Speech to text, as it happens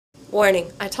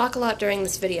Warning, I talk a lot during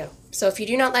this video, so if you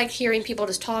do not like hearing people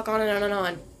just talk on and on and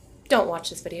on, don't watch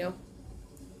this video.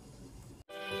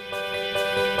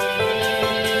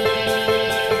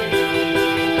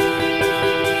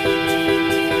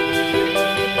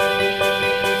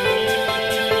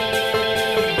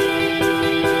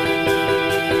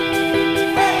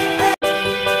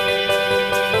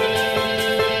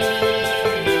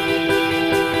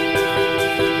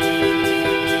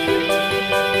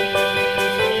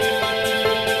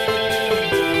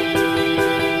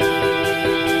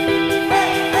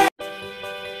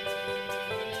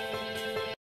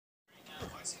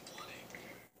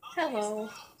 Hello.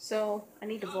 So, I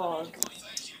need to vlog.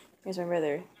 Here's my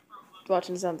brother. He's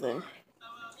watching something.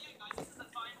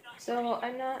 So,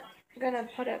 I'm not gonna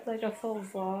put up like a full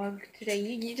vlog today.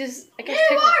 You just, I guess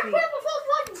technically... put up a full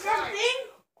vlog something!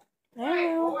 I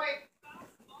know.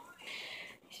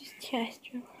 It's just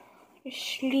Castro. You're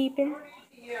sleeping.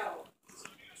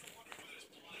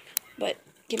 But,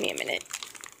 give me a minute.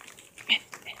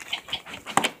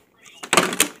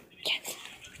 Yes.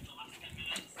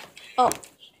 Oh.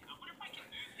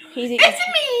 He's It's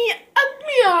me,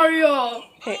 Mario.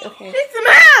 Okay, okay. It's the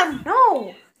man.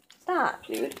 No! Stop,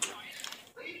 dude.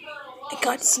 I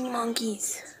got sea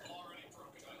monkeys.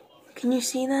 Can you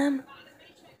see them?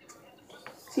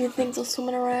 See the things all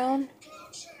swimming around?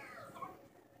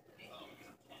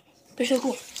 They're so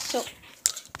cool. So,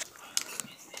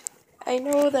 I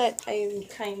know that I'm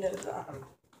kind of,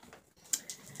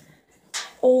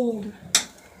 old.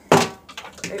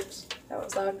 Oops, that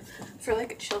was loud. For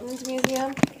like a children's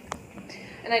museum.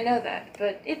 And I know that,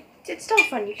 but it's still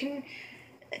fun. You can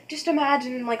just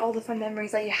imagine like all the fun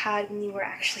memories that you had when you were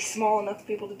actually small enough to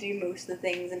be able to do most of the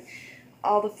things, and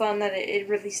all the fun that it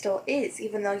really still is,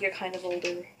 even though you're kind of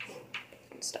older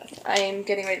and stuff. I am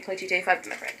getting ready to play GTA 5 with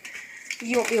my friend.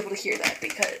 You won't be able to hear that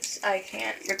because I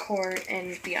can't record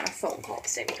and be on a phone call at the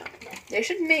same time. They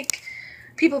should make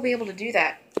people be able to do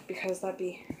that, because that'd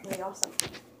be really awesome.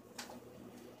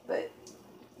 But,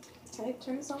 can I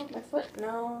turn this on with my foot?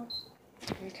 No.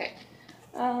 Okay.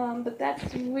 But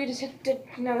we just hit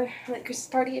another Christmas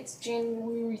party. It's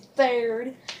January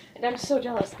 3rd, and I'm so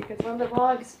jealous because one of the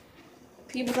vlogs,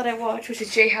 people that I watch, which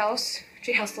is J-House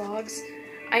Vlogs,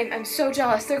 I'm so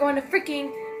jealous. They're going to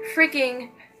freaking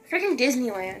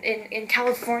Disneyland in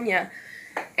California,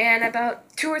 and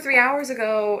about 2 or 3 hours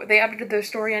ago, they updated their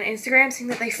story on Instagram saying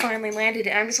that they finally landed,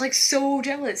 and I'm just like so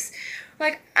jealous.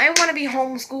 Like, I want to be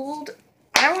homeschooled.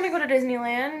 I want to go to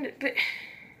Disneyland, but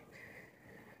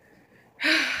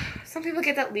some people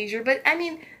get that leisure, but I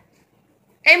mean,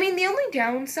 the only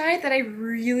downside that I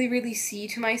really see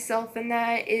to myself in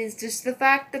that is just the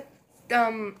fact that,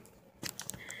 they're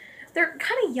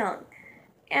kind of young.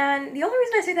 And the only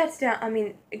reason I say that's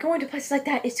down, going to places like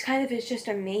that is just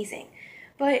amazing.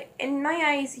 But in my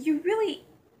eyes,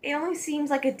 it only seems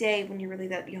like a day when you're really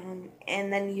that young,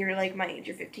 and then you're like my age,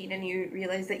 you're 15, and you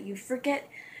realize that you forget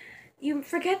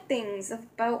things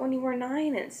about when you were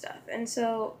 9 and stuff. And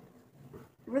so,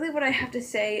 really what I have to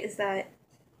say is that,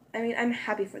 I'm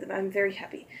happy for them. I'm very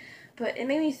happy. But it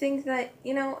made me think that,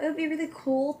 it would be really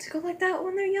cool to go like that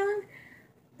when they're young.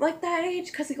 Like that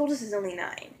age, because the oldest is only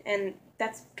 9. And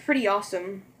that's pretty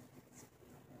awesome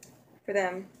for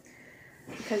them.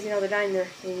 Because, they're 9, they're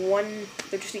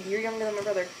just a year younger than my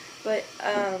brother. But,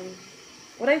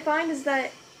 what I find is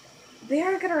that they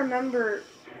aren't going to remember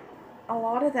a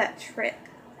lot of that trip.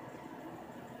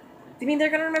 They're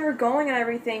going to remember going and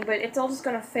everything, but it's all just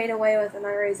going to fade away with the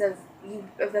memories of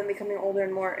them becoming older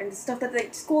and more, and stuff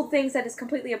that school thinks that is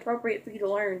completely appropriate for you to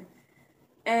learn.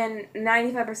 And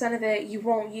 95% of it you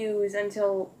won't use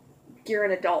until you're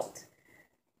an adult.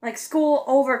 Like, school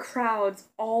overcrowds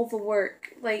all the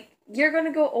work. Like, you're going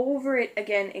to go over it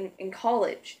again in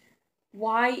college.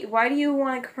 Why do you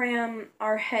want to cram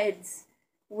our heads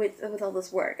with all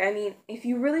this work? If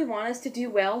you really want us to do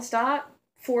well, stop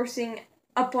forcing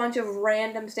a bunch of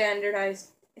random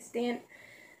standardized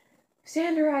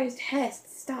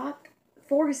tests. Stop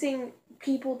forcing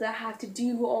people to have to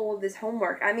do all of this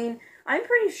homework. I'm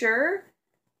pretty sure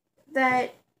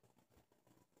that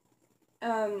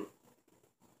my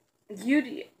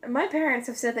parents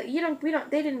have said that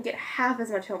they didn't get half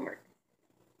as much homework.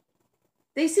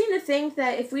 They seem to think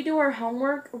that if we do our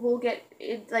homework, we'll get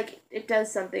it, like, it does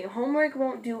something. Homework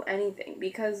won't do anything,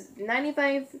 because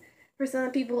 95%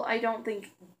 of people, I don't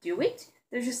think, do it.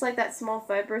 There's just, like, that small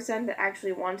 5% that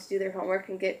actually wants to do their homework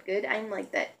and get good. I'm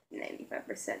like that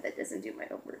 95% that doesn't do my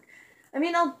homework.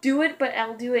 I'll do it, but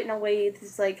I'll do it in a way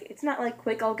that's, like, it's not, like,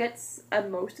 quick. I'll get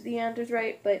most of the answers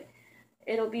right, but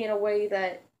it'll be in a way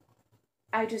that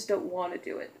I just don't want to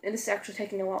do it. And it's actually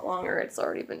taking a lot longer. It's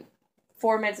already been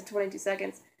 4 minutes and 22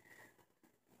 seconds.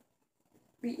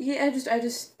 Yeah,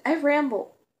 I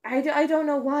ramble. I don't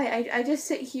know why. I just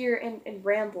sit here and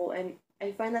ramble, and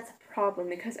I find that's a problem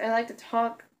because I like to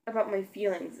talk about my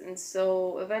feelings, and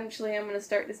so eventually I'm gonna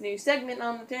start this new segment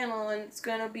on the channel, and it's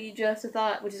gonna be just a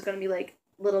thought, which is gonna be like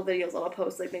little videos I'll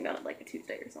post, like maybe on like a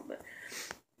Tuesday or something.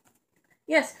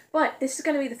 Yes, but this is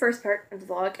gonna be the first part of the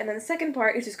vlog, and then the second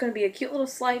part is just gonna be a cute little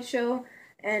slideshow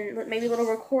and maybe little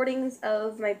recordings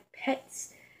of my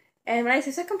pets. And when I say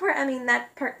second part, I mean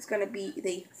that part is gonna be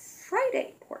the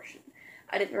Friday portion.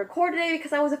 I didn't record today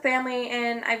because I was a family,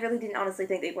 and I really didn't honestly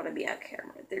think they'd want to be on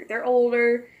camera. They're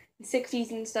older,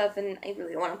 60s and stuff, and I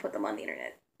really want to put them on the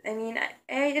internet. I mean,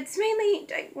 it's mainly,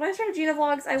 when I started Gina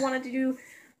Vlogs, I wanted to do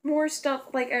more stuff,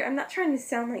 like, I'm not trying to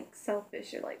sound, like,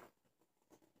 selfish or, like,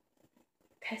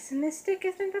 pessimistic,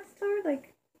 I think that's the word,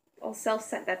 like, well,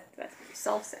 self-centered, that's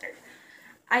self-centered.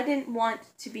 I didn't want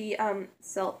to be,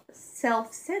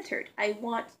 self-centered.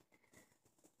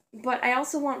 But I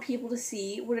also want people to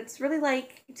see what it's really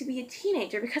like to be a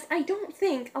teenager, because I don't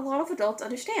think a lot of adults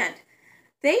understand.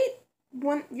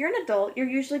 When you're an adult, you're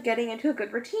usually getting into a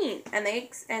good routine, and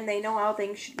they know how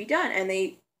things should be done, and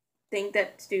they think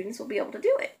that students will be able to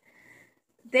do it.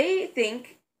 They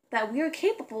think that we are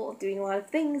capable of doing a lot of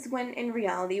things when in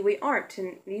reality we aren't,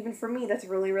 and even for me that's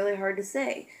really, really hard to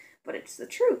say, but it's the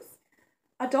truth.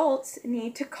 Adults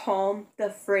need to calm the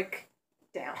frick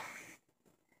down.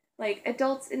 Like,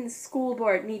 adults in the school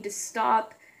board need to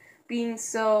stop being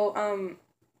so,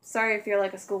 sorry if you're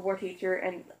like a school board teacher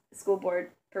and school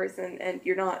board person and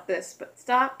you're not this, but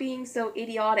stop being so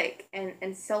idiotic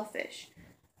and selfish.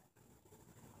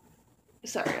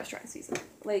 Sorry, I was trying to see something.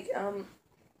 Like,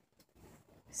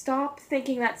 stop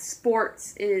thinking that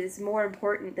sports is more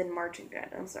important than marching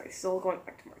band. I'm sorry, still going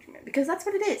back to marching band, because that's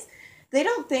what it is. They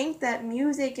don't think that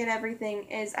music and everything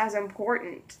is as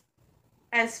important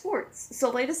as sports. So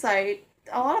they decide,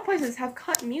 a lot of places have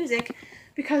cut music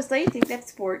because they think that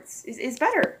sports is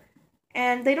better.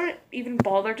 And they don't even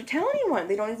bother to tell anyone.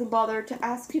 They don't even bother to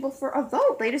ask people for a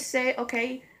vote. They just say,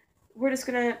 okay, we're just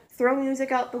gonna throw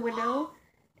music out the window,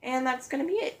 and that's gonna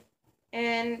be it.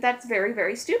 And that's very,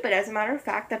 very stupid. As a matter of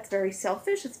fact, that's very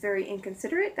selfish, it's very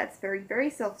inconsiderate, that's very, very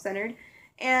self-centered.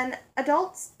 And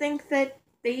adults think that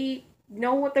they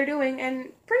know what they're doing,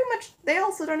 and pretty much they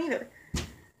also don't either.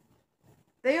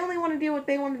 They only want to do what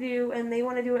they want to do, and they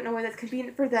want to do it in a way that's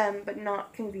convenient for them, but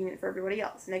not convenient for everybody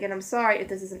else. And again, I'm sorry if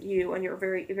this isn't you, and you're a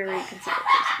very, very considerate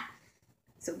person.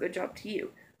 So good job to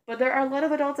you. But there are a lot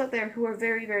of adults out there who are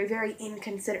very, very, very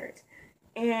inconsiderate.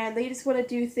 And they just want to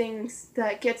do things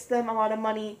that gets them a lot of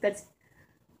money that's...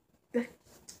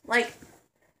 Like,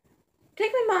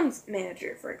 take my mom's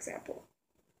manager, for example.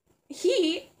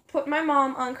 He put my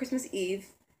mom on Christmas Eve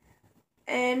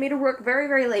and made her work very,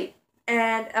 very late.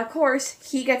 And, of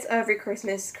course, he gets every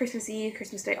Christmas Eve,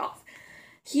 Christmas Day off.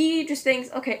 He just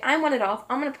thinks, okay, I want it off,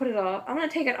 I'm going to put it off, I'm going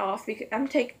to take it off, because I'm going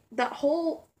to take that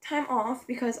whole time off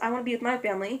because I want to be with my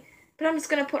family, but I'm just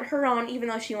going to put her on even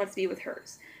though she wants to be with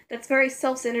hers. That's very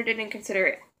self-centered and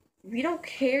inconsiderate. If you don't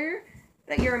care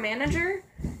that you're a manager,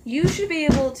 you should be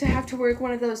able to have to work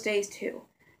one of those days too.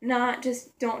 Not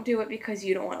just don't do it because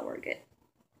you don't want to work it.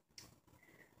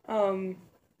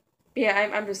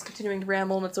 Yeah, I'm just continuing to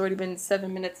ramble, and it's already been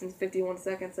 7 minutes and 51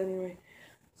 seconds anyway.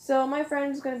 So, my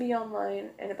friend's going to be online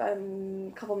in about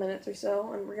a couple minutes or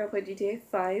so, and we're going to play GTA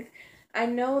 5. I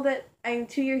know that I'm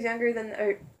 2 years younger than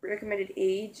the recommended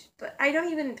age, but I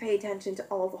don't even pay attention to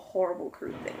all the horrible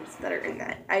crude things that are in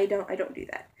that. I don't do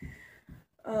that.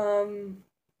 I'm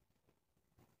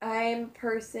a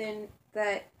person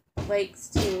that likes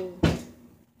to...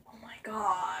 Oh my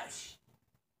gosh.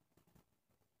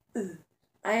 Ugh.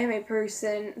 I am a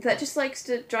person that just likes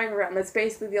to drive around. That's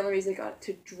basically the only reason I got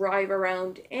to drive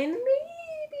around and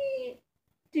maybe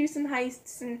do some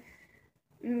heists and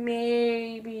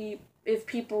maybe if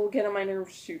people get on my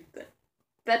nerves, shoot them.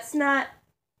 That's not...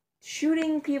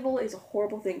 Shooting people is a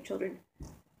horrible thing, children.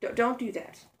 Don't do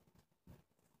that.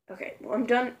 Okay, well, I'm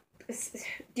done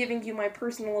giving you my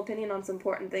personal opinion on some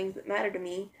important things that matter to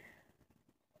me.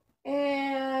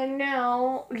 And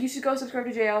now, you should go subscribe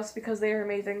to J-House because they are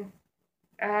amazing.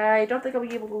 I don't think I'll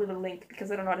be able to leave a link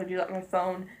because I don't know how to do that on my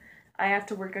phone. I have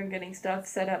to work on getting stuff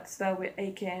set up so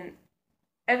I can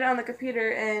edit on the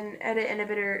computer and edit in a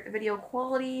better video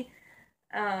quality.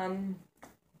 And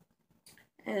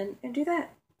do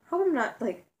that. Hope I'm not,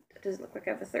 like, it doesn't look like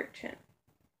I have a third chin.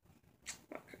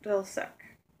 That'll suck.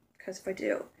 Because if I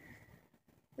do,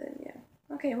 then yeah.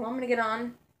 Okay, well, I'm gonna get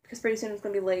on because pretty soon it's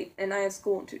gonna be late and I have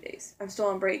school in 2 days. I'm still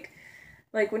on break.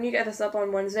 Like, when you get this up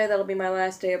on Wednesday, that'll be my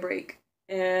last day of break.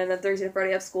 And then Thursday and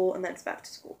Friday I have school, and then it's back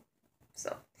to school.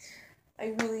 So,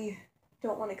 I really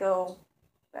don't want to go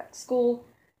back to school.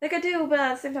 Like, I do, but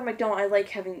at the same time, I don't. I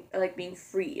like being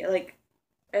free. I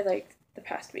like the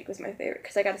past week was my favorite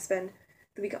because I got to spend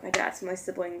the week at my dad's with my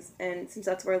siblings, and since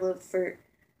that's where I lived for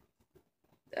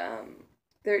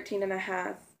 13 and a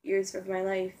half years of my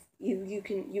life,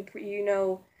 you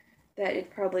know that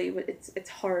it's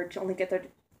hard to only get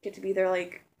to be there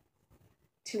like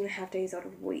 2.5 days out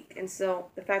of a week. And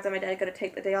so the fact that my dad got to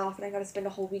take the day off and I got to spend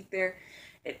a whole week there,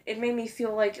 it made me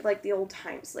feel like the old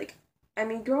times. Like, I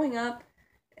mean, growing up,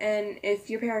 and if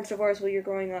your parents divorced while you're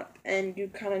growing up and you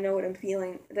kind of know what I'm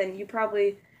feeling, then you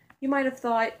might have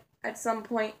thought at some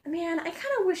point, man, I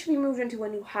kind of wish we moved into a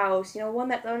new house, you know, one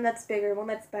that's bigger, one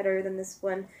that's better than this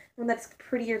one that's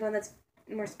prettier, one that's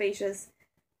more spacious.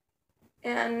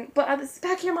 But at the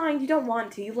back of your mind, you don't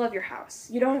want to. You love your house.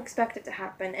 You don't expect it to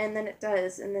happen, and then it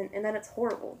does, and then it's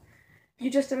horrible. You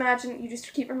just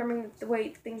keep remembering the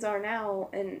way things are now,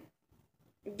 and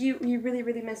you really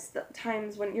really miss the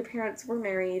times when your parents were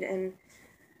married and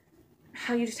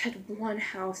how you just had one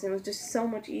house and it was just so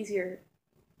much easier.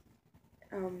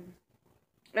 And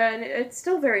it's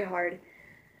still very hard.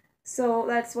 So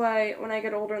that's why when I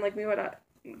get older and like we want to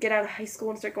get out of high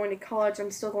school and start going to college, I'm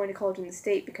still going to college in the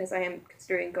state because I am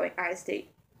considering going out of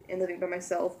state and living by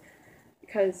myself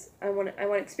because I want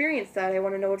to experience that. I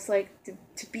want to know what it's like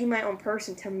to be my own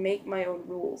person, to make my own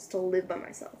rules, to live by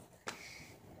myself.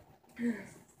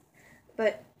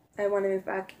 But I want to move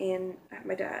back in at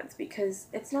my dad's because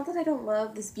it's not that I don't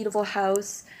love this beautiful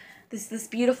house, this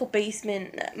beautiful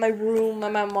basement, my room,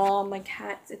 my mom, my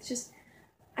cats. It's just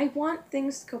I want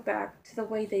things to go back to the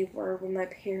way they were when my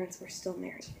parents were still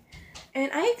married.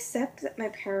 And I accept that my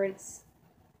parents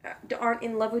aren't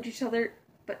in love with each other,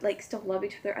 but like still love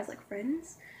each other as like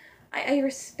friends. I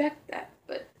respect that,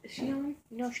 but is she on?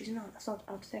 No, she's not.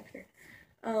 I'll text her.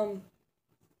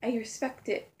 I respect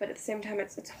it, but at the same time,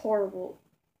 it's horrible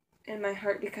in my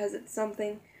heart because it's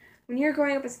something. When you're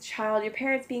growing up as a child, your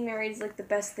parents being married is like the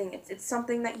best thing. It's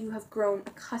something that you have grown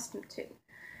accustomed to.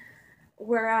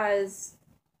 Whereas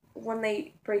when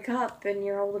they break up and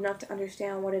you're old enough to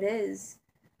understand what it is,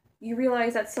 you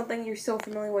realize that something you're so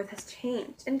familiar with has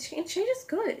changed. And change is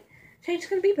good. Change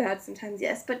can be bad sometimes,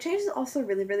 yes, but change is also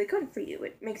really, really good for you.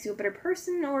 It makes you a better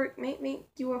person, or it may make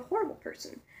you a horrible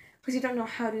person because you don't know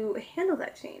how to handle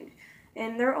that change.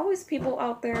 And there are always people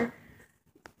out there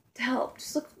to help.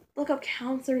 Just look up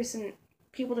counselors and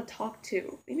people to talk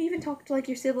to. Maybe even talk to like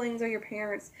your siblings or your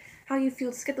parents. How you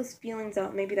feel. Just get those feelings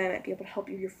out. Maybe that might be able to help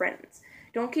you, your friends.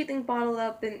 Don't keep things bottled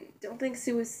up, and don't think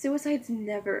suicide's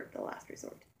never the last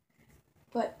resort.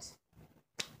 But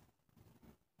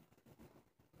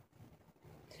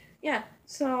yeah,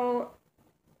 so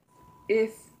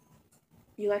if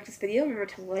you like this video, remember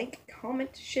to like,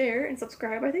 comment, share, and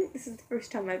subscribe. I think this is the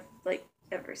first time I've like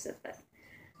ever said that.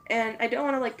 And I don't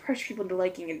want to like pressure people into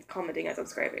liking and commenting and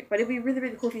subscribing, but it'd be really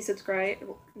really cool if you subscribe.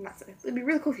 Well, it'd be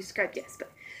really cool if you subscribed, yes,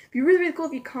 but it'd be really really cool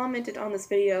if you commented on this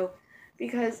video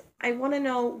because I want to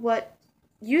know what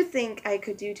you think I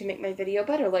could do to make my video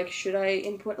better. Like, should I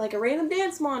input like a random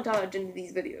dance montage into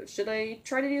these videos? Should I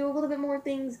try to do a little bit more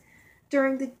things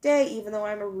during the day, even though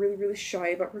I'm really really shy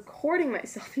about recording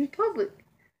myself in public?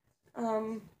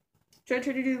 Should I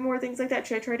try to do more things like that?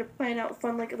 Should I try to plan out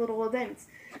fun, like, little events?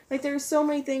 Like, there's so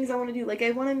many things I want to do. Like, I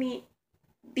want to meet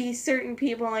these certain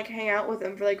people and, like, hang out with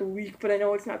them for, like, a week, but I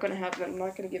know it's not going to happen. I'm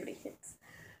not going to give any hints.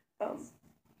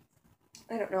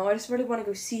 I don't know. I just really want to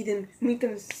go see them, meet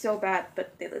them so bad,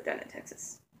 but they live down in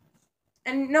Texas.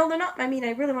 And no, they're not. I mean,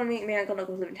 I really want to meet my uncle and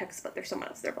uncles who live in Texas, but they're someone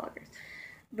else. They're vloggers.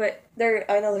 But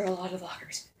I know there are a lot of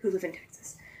vloggers who live in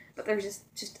Texas. But they're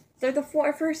they're the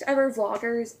first ever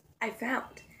vloggers I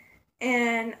found.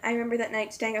 And I remember that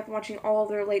night staying up and watching all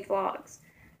their late vlogs.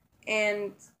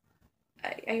 And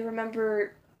I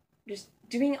remember just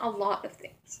doing a lot of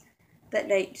things that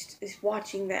night, just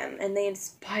watching them. And they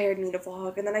inspired me to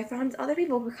vlog. And then I found other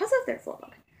people because of their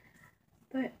vlog.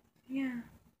 But, yeah.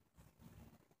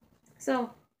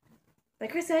 So,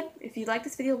 like I said, if you like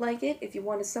this video, like it. If you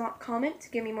want to comment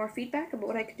to give me more feedback about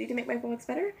what I could do to make my vlogs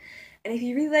better. And if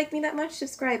you really like me that much,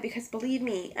 subscribe. Because believe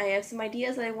me, I have some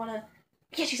ideas that I want to...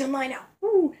 Yeah, she's online now.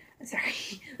 Woo! Sorry.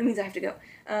 That means I have to go.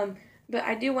 But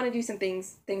I do want to do some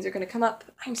things. Things are going to come up.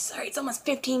 I'm sorry. It's almost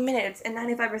 15 minutes, and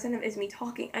 95% of it is me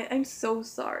talking. I'm so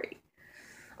sorry.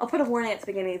 I'll put a warning at the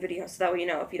beginning of the video, so that way you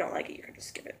know if you don't like it, you can just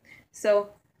skip it.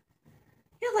 So,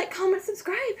 yeah, like, comment,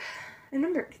 subscribe. And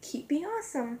remember to keep being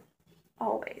awesome.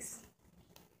 Always.